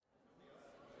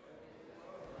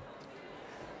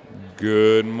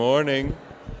Good morning.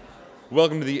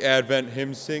 Welcome to the Advent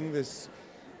hymn sing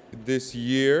this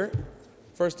year.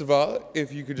 First of all,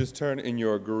 if you could just turn in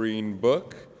your green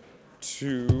book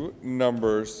to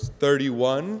Numbers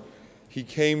 31. He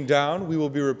came down. We will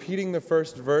be repeating the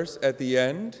first verse at the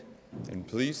end, and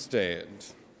please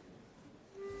stand.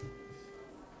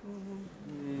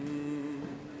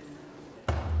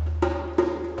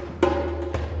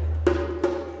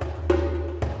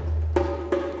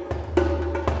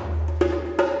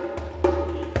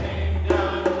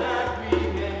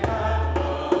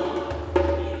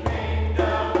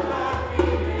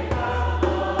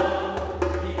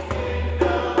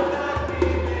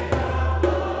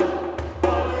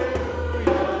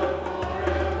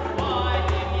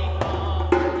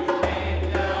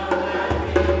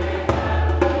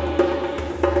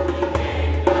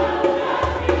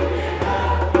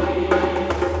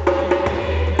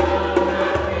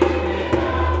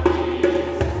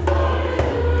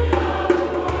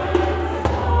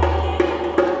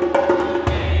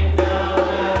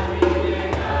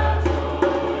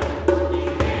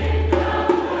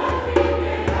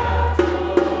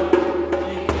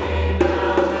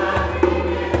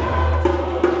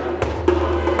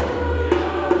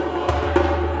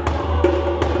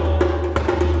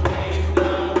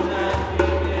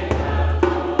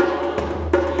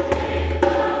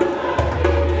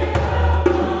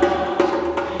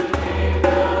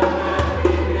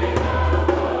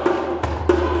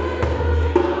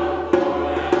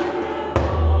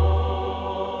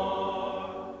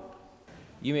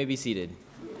 You may be seated.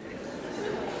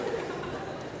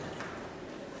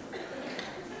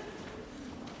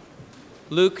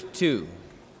 Luke 2.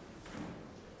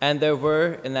 And there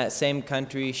were in that same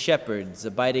country shepherds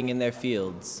abiding in their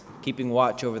fields, keeping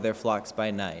watch over their flocks by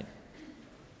night.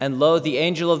 And lo, the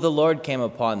angel of the Lord came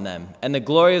upon them, and the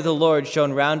glory of the Lord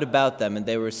shone round about them, and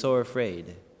they were sore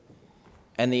afraid.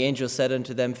 And the angel said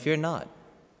unto them, Fear not,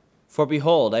 for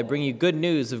behold, I bring you good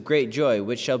news of great joy,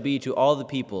 which shall be to all the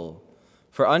people.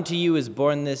 For unto you is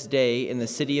born this day in the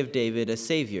city of David a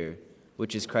Savior,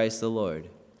 which is Christ the Lord.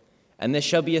 And this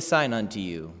shall be a sign unto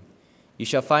you. You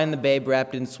shall find the babe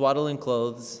wrapped in swaddling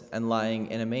clothes and lying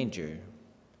in a manger.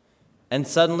 And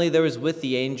suddenly there was with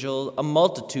the angel a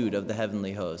multitude of the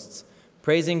heavenly hosts,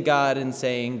 praising God and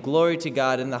saying, Glory to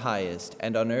God in the highest,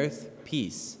 and on earth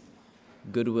peace,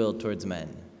 goodwill towards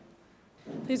men.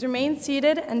 Please remain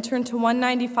seated and turn to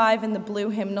 195 in the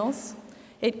blue hymnals.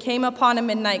 It came upon a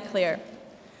midnight clear.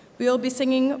 We will be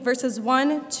singing verses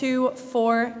 1, 2,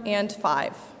 4, and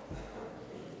 5.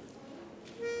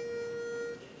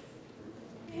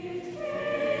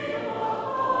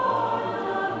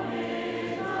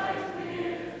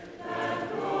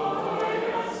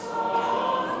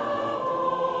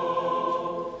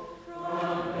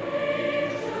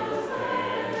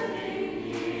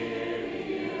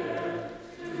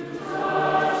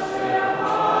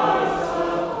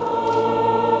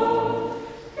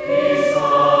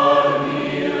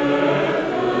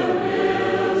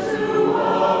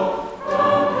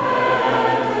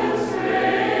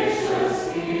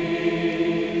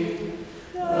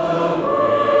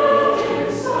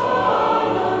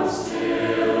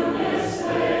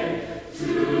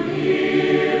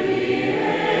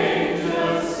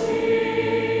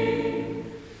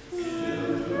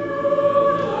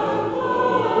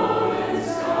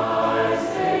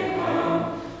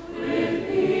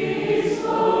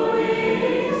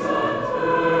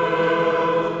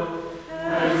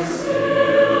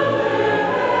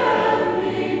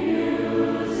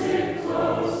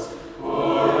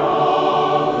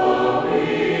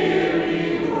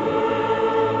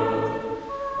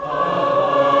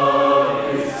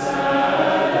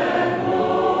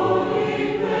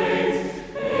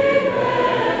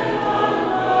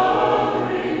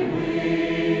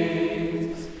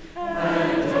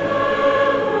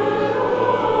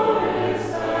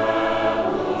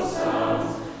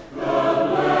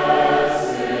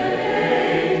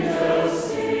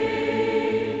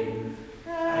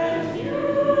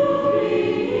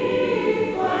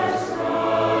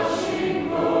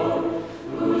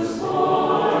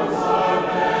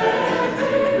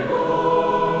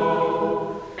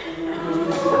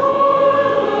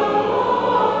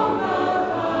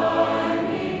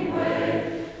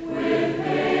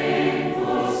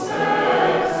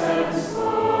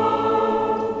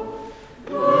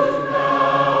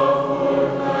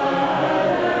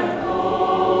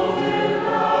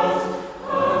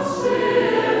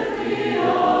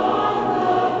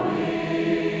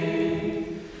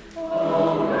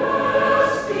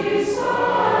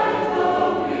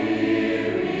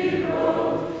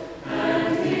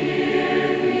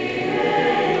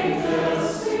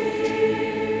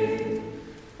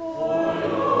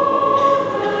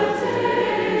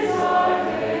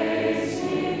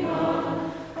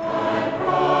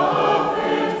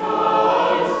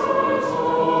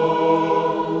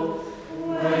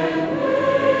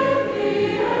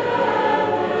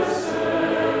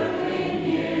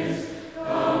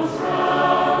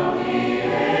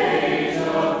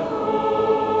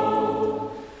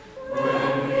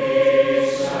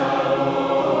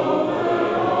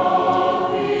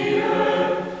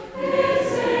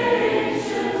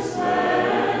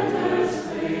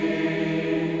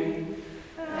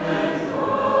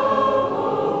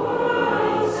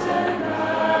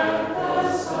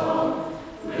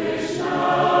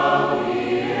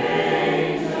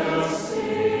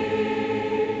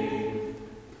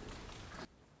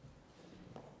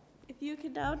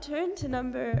 turn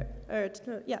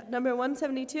to number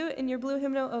 172 in your blue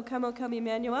hymnal, O Come,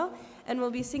 Emmanuel, and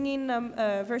we'll be singing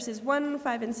verses 1,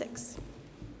 5, and 6.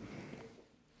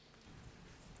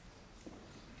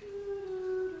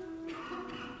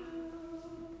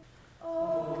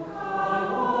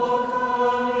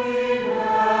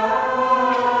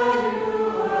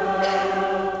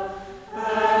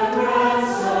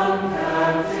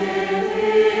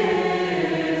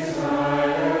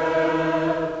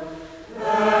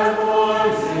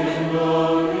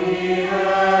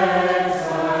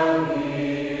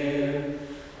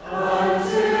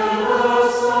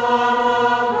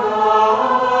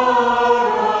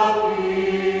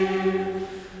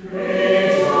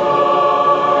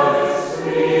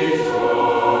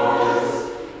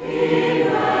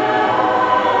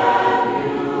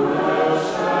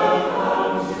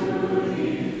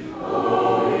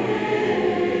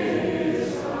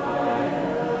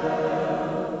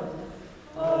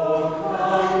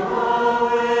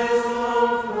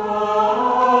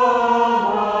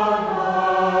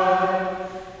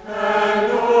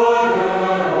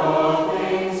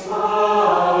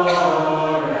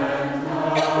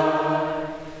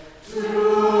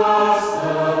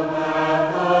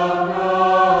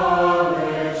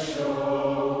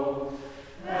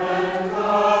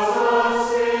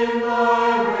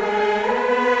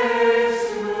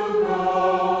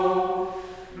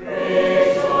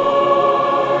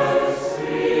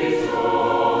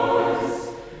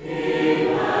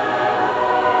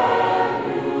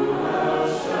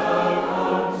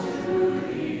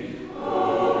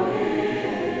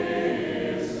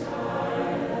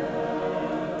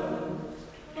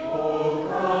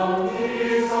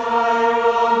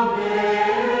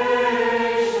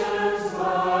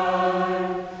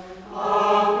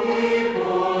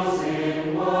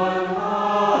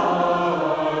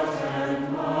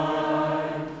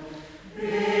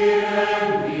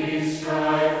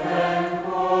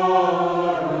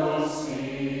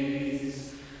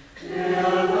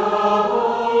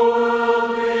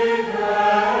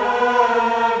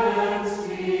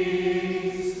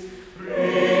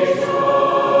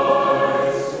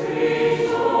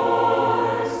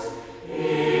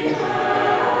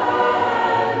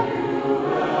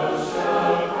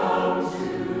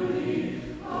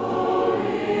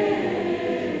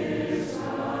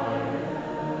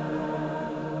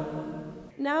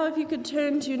 Now if you could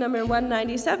turn to number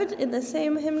 197 in the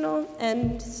same hymnal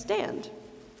and stand.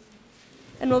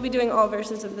 And we'll be doing all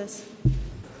verses of this.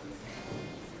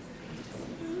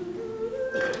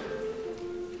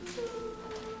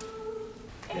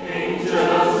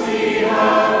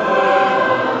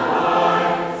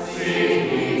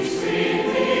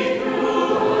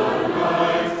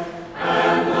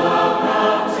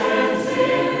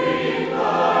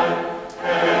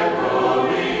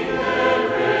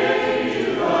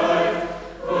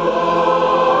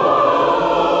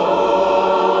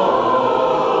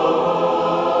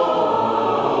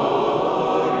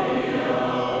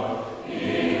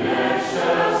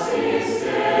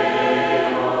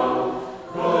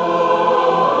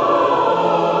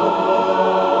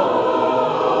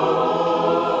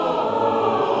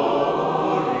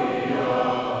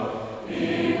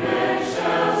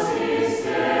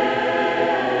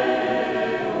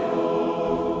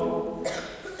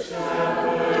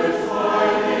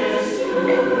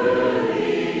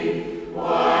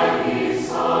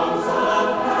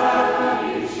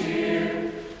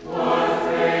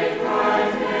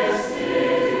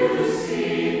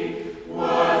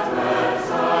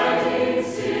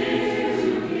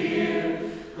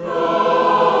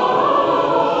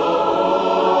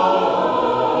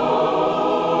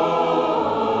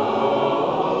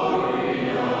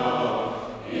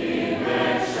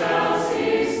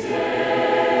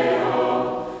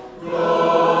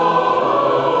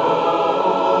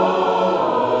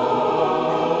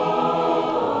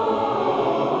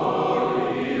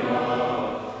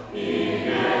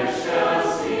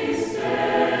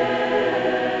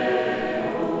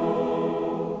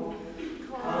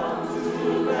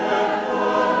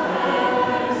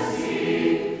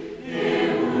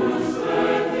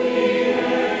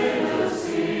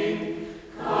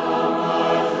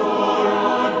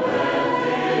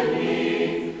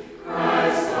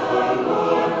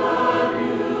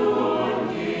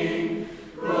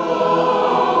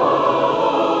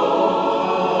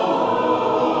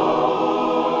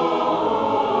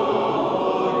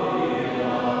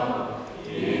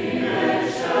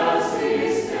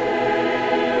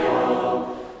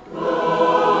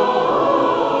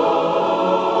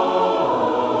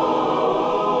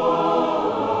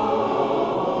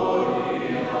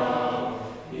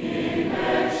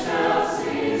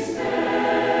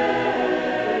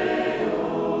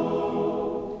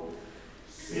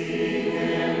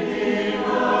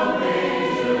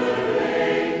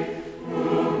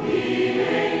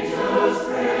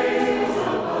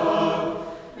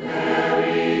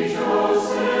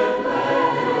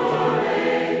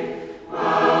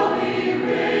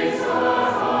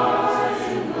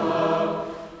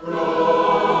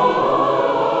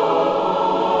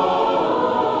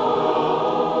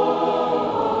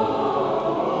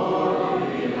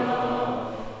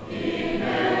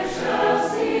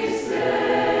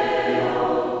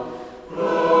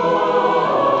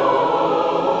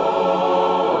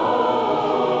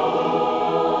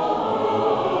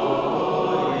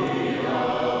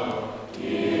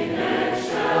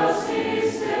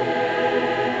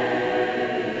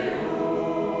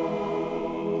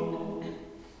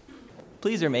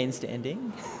 Please remain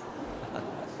standing.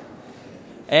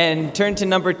 And turn to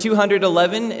number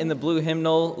 211 in the blue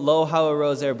hymnal, Lo, How a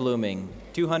Rose Are Blooming.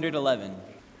 211.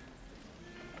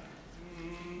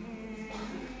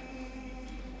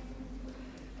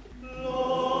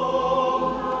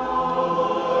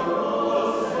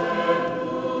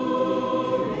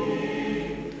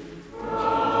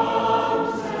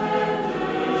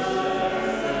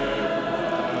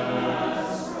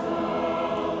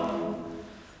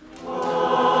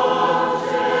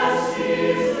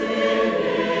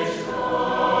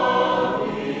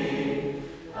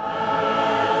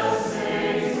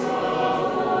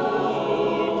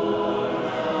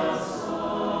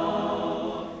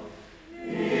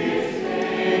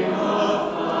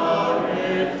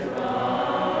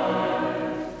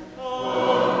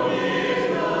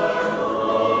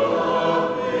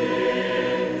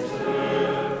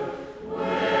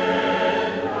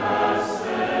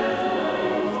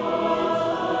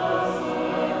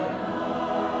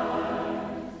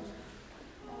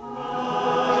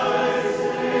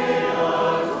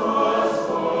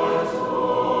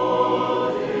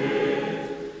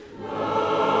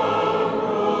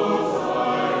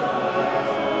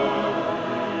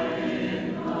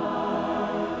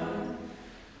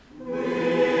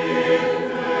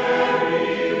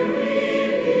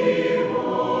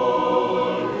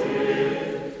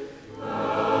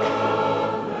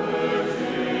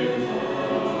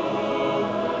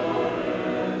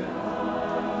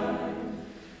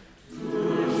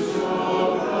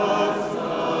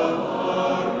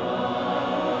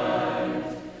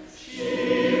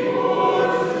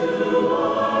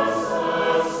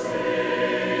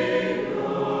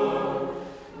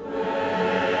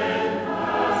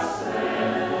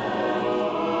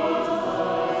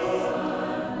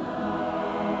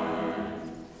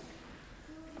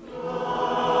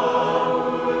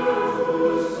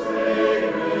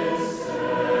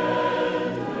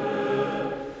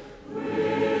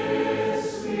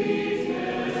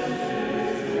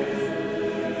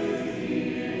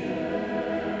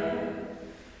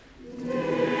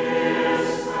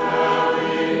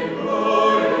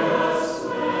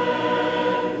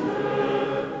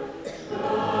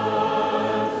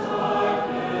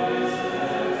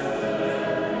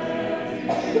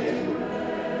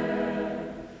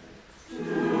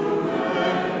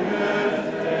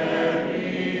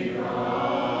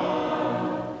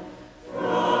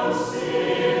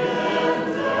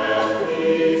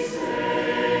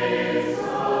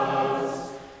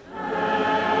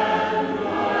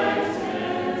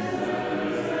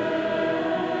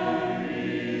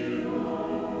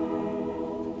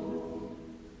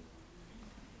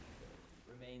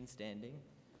 Standing.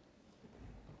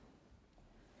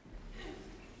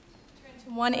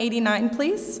 189,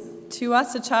 please. To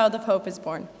us a child of hope is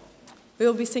born. We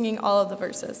will be singing all of the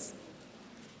verses.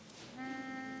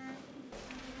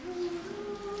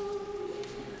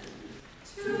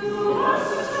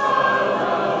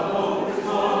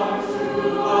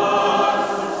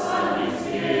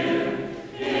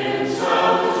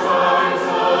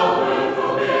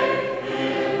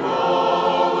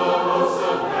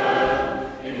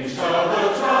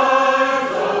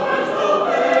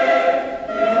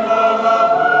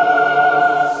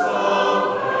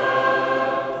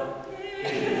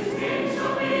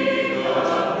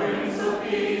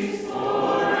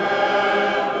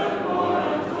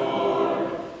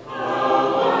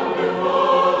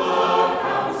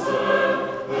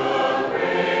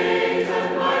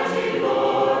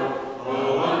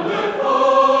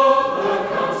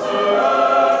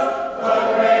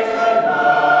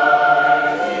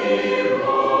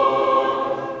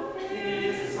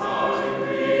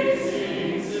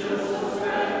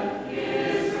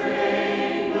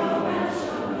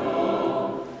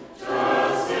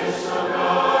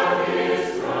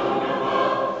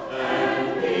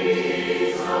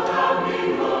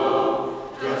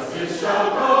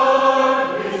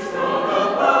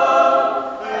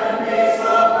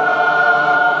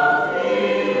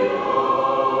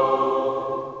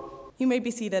 Be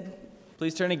seated.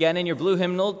 Please turn again in your blue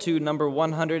hymnal to number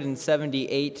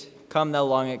 178, Come Thou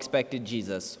Long Expected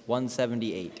Jesus,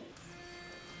 178.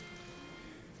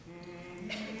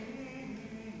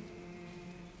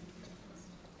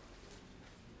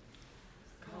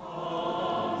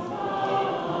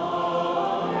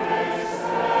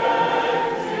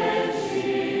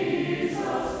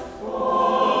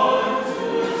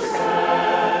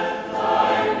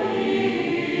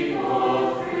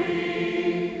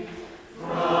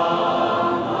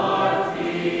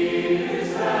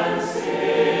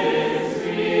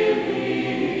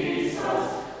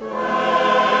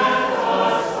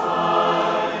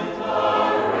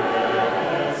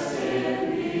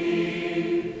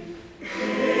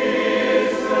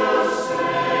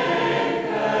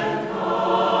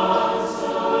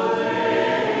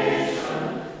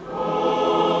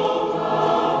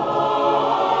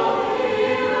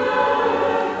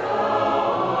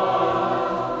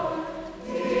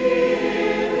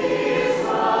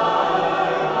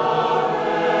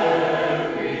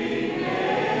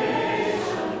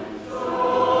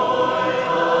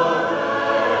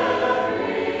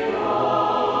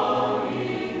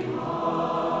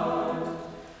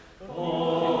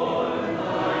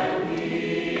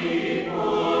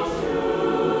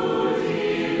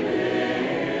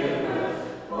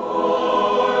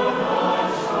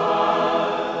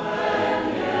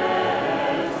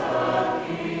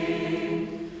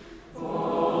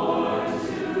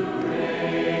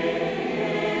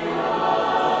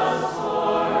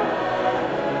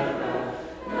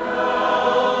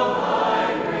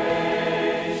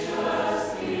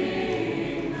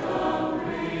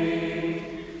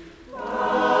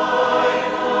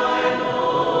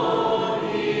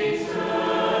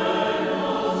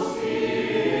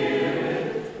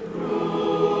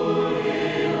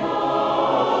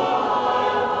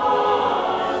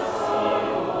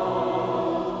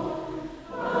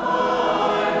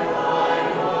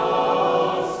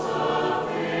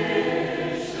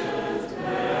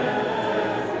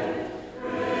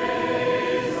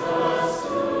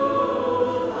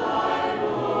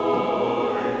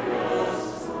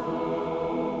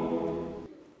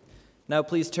 Now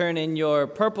please turn in your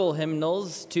purple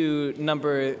hymnals to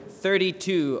number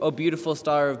 32, O Beautiful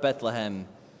Star of Bethlehem.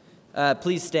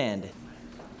 Please stand.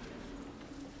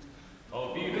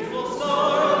 O beautiful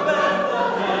star of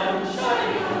Bethlehem,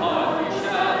 shining far through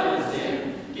shadows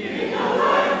dim, giving a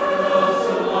light for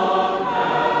those who long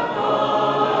have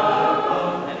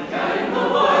gone, and guiding the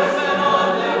wise men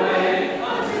on their way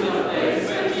unto the place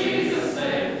where Jesus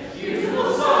lay. Beautiful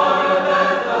star of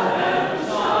Bethlehem,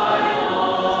 shine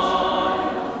on.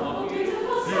 O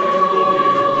beautiful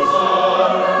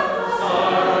star of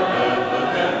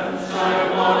Bethlehem, shine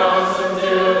upon us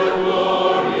until the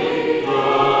glory,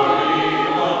 glory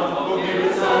come. O give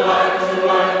us a light to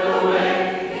light the way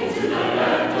into the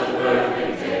land of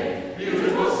perfect day.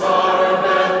 Beautiful star of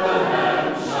Bethlehem,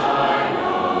 shine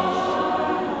on.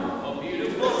 O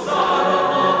beautiful star of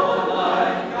hope of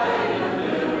light, guiding a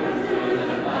pilgrim through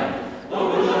the night,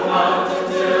 over the mountain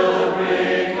till the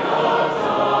break of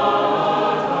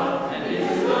dawn, and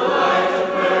into the light of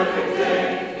perfect day,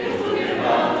 it will give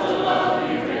out a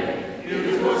lovely ray.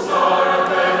 Beautiful star of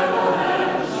Bethlehem,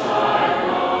 shine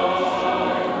on.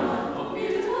 O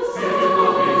beautiful star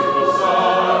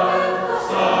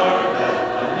of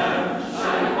Bethlehem,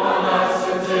 shine upon us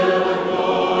until the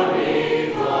glory,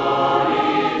 glory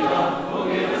come. O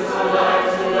give us a light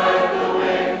to light the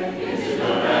way into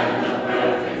the land of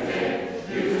perfect day.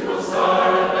 Beautiful star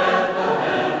of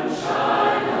Bethlehem,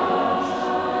 shine on.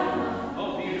 O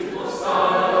beautiful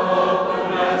star of hope and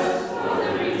rest, for the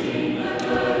redeemed and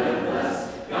good and blessed,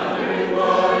 yonder in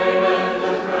glory when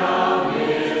the crown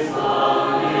is won.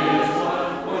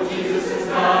 For Jesus is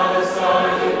now the star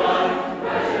divine,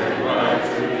 brighter and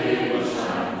brighter he will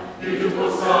shine. Beautiful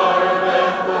star of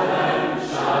Bethlehem,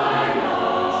 shine on.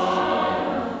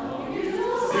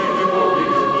 Beautiful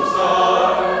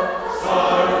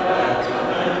star of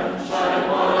Bethlehem, shine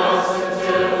upon us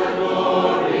until the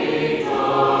glory,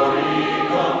 glory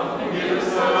come. And give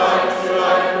us a light to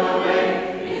light the way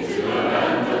into the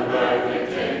land of perfect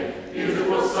day.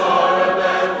 Beautiful star of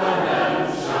Bethlehem,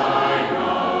 shine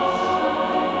on.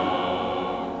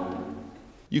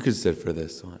 You can sit for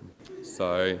this one.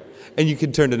 Sorry. And you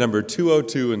can turn to number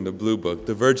 202 in the blue book.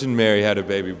 The Virgin Mary had a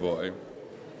baby boy.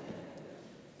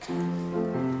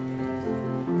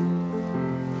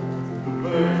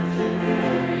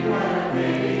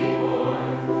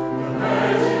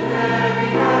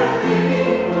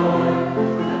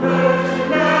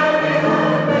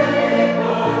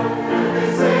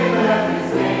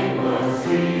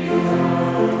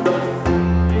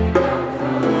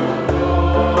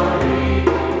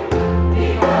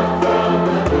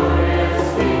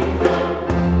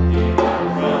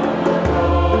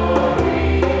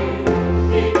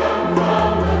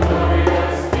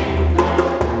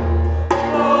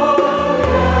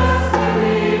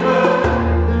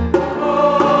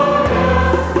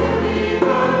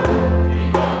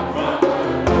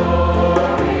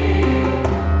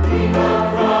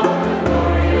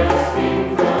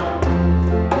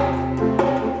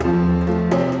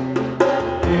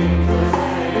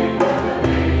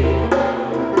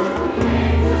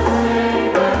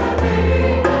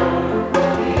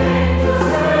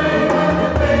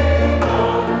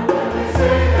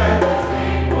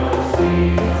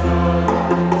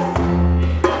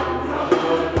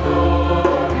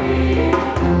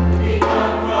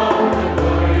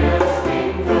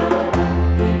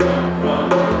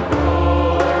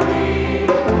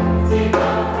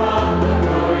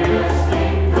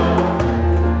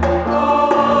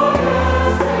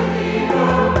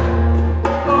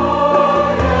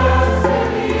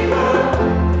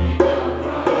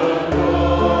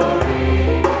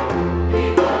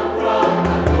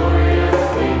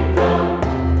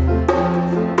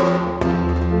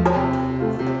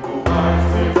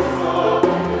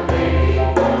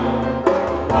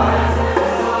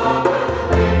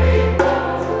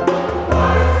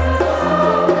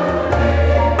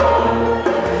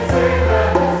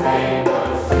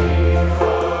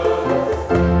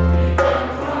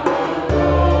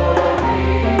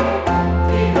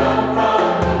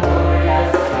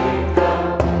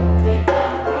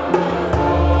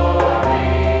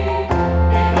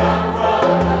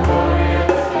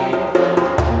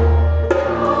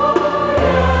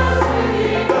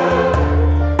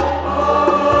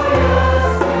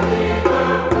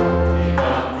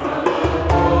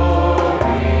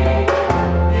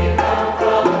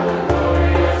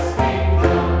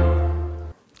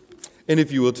 And if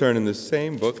you will turn in the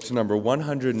same book to number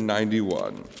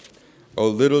 191, O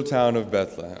Little Town of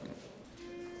Bethlehem.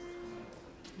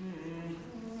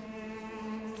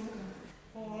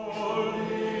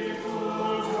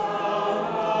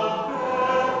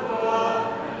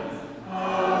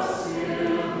 How sweet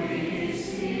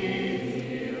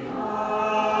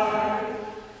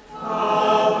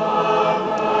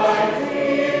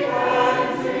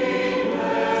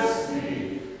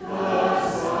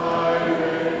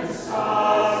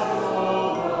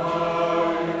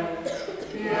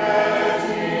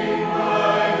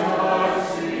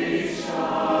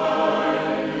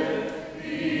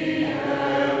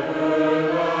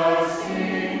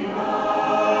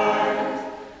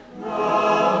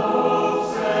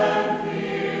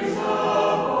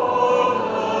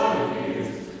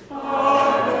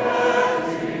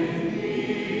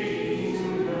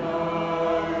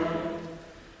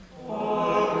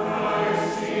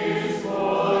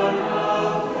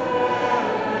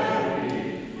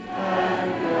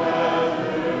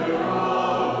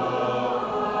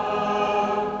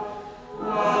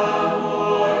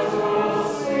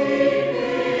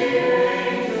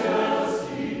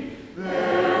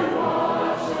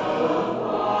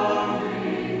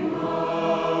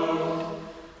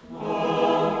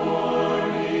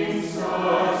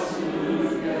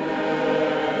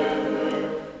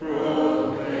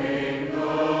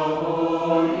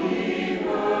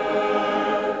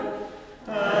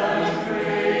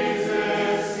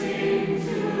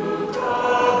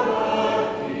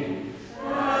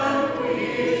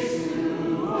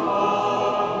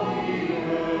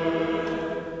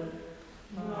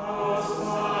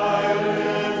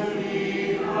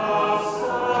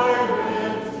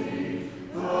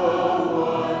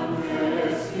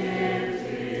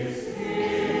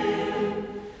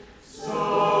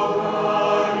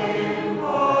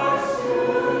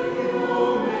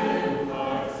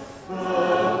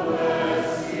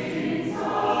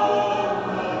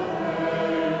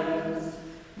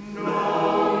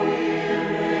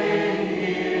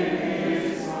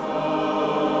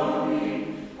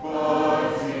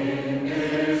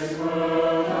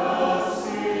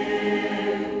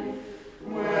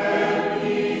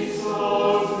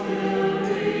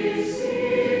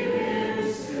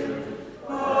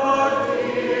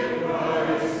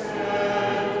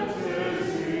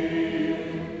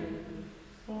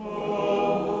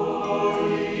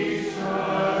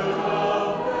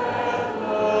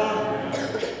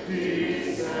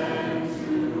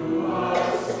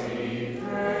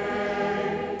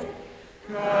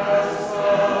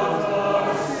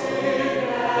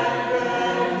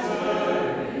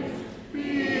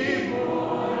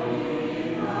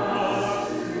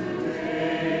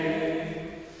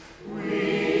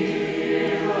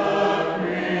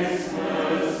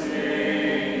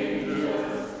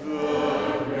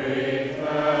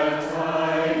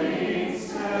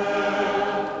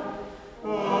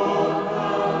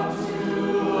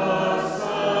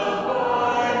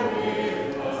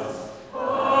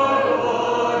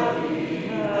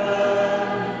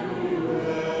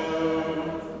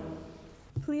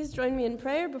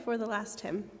before the last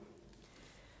hymn.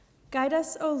 Guide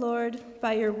us, O Lord,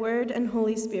 by your word and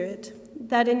Holy Spirit,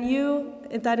 that in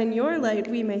your light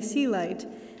we may see light,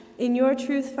 in your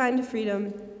truth find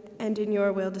freedom, and in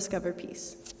your will discover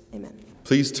peace. Amen.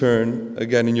 Please turn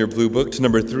again in your blue book to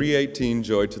number 318,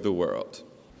 Joy to the World.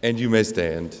 And you may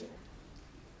stand.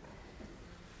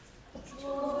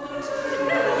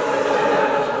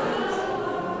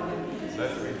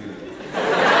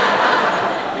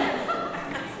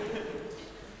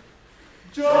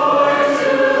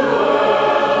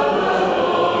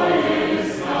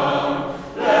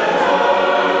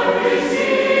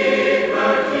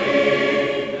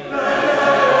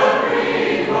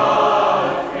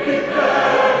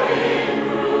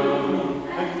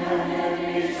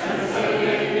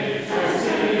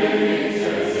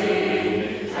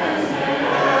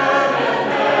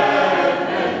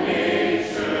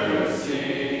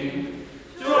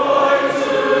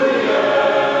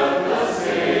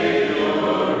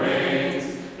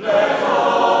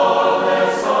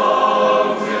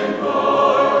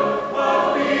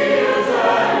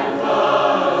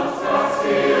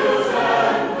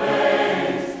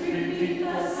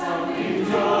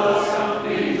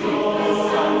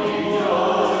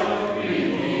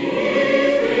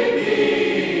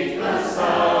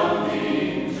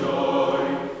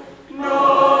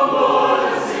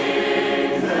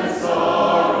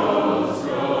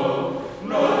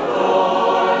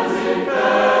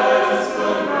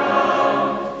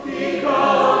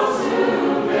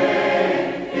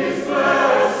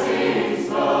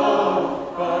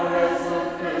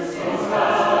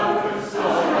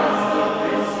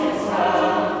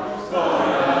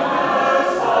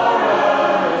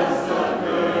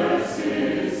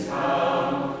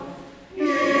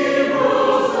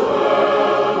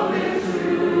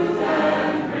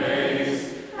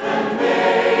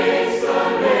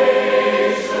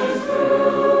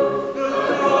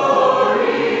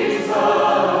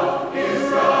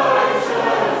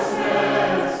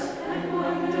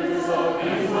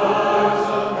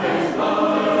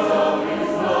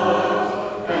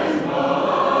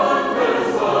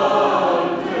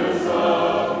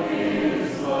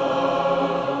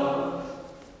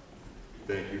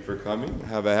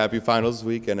 Have a happy finals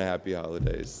week and a happy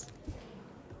holidays.